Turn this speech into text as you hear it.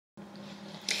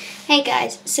Hey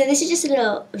guys, so this is just a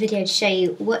little video to show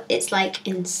you what it's like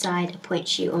inside a pointe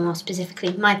shoe, or more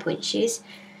specifically my pointe shoes,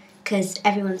 because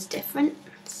everyone's different.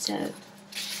 So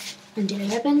undo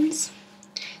the ribbons.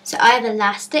 So I have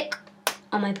elastic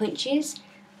on my pointe shoes,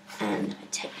 and I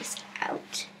take this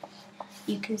out.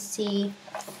 You can see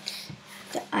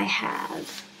that I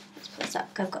have, let's put this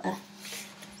up, I've got a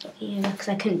here because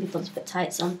I couldn't be bothered to put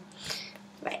tights on.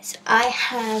 Right, so I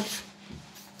have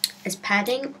as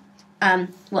padding,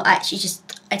 well actually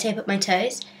just I tape up my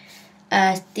toes,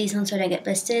 these ones so I don't get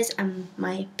blisters, and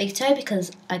my big toe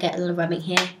because I get a little rubbing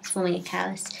here, it's forming a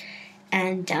callus,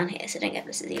 and down here so I don't get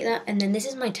blisters either. And then this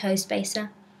is my toe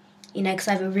spacer, you know, because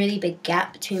I have a really big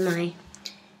gap between my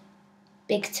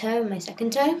big toe and my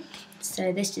second toe,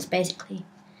 so this just basically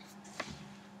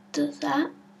does that.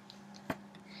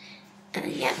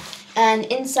 And yeah, and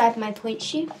inside my pointe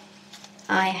shoe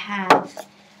I have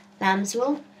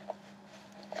lambswool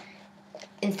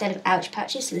instead of ouch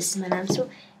pouches, so this is my lambswool.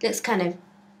 It looks kind of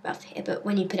rough here, but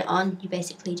when you put it on, you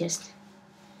basically just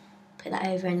put that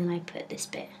over, and then I put this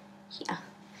bit here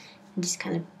and just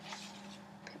kind of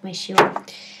put my shoe on.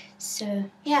 So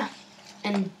yeah,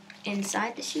 and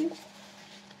inside the shoe,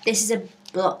 this is a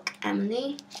block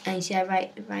Emily, and you see I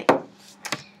write,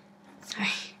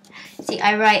 see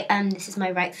I write, this is my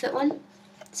right foot one,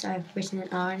 so I've written an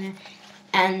R in it,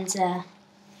 and yeah,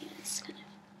 it's kind of,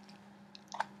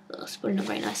 well, it's probably not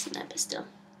very nice in there, but still.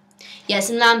 Yeah,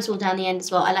 some lambswool down the end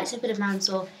as well. I like to put a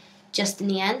lambswool just in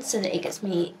the end so that it gets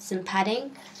me some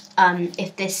padding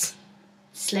if this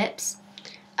slips,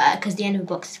 because the end of the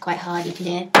box is quite hard, you can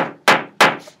hear,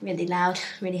 really loud,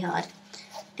 really hard.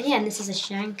 And yeah, and this is a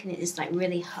shank, and it is like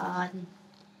really hard, and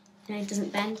you know, it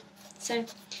doesn't bend. So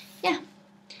yeah,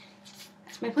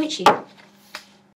 that's my pointe shoe.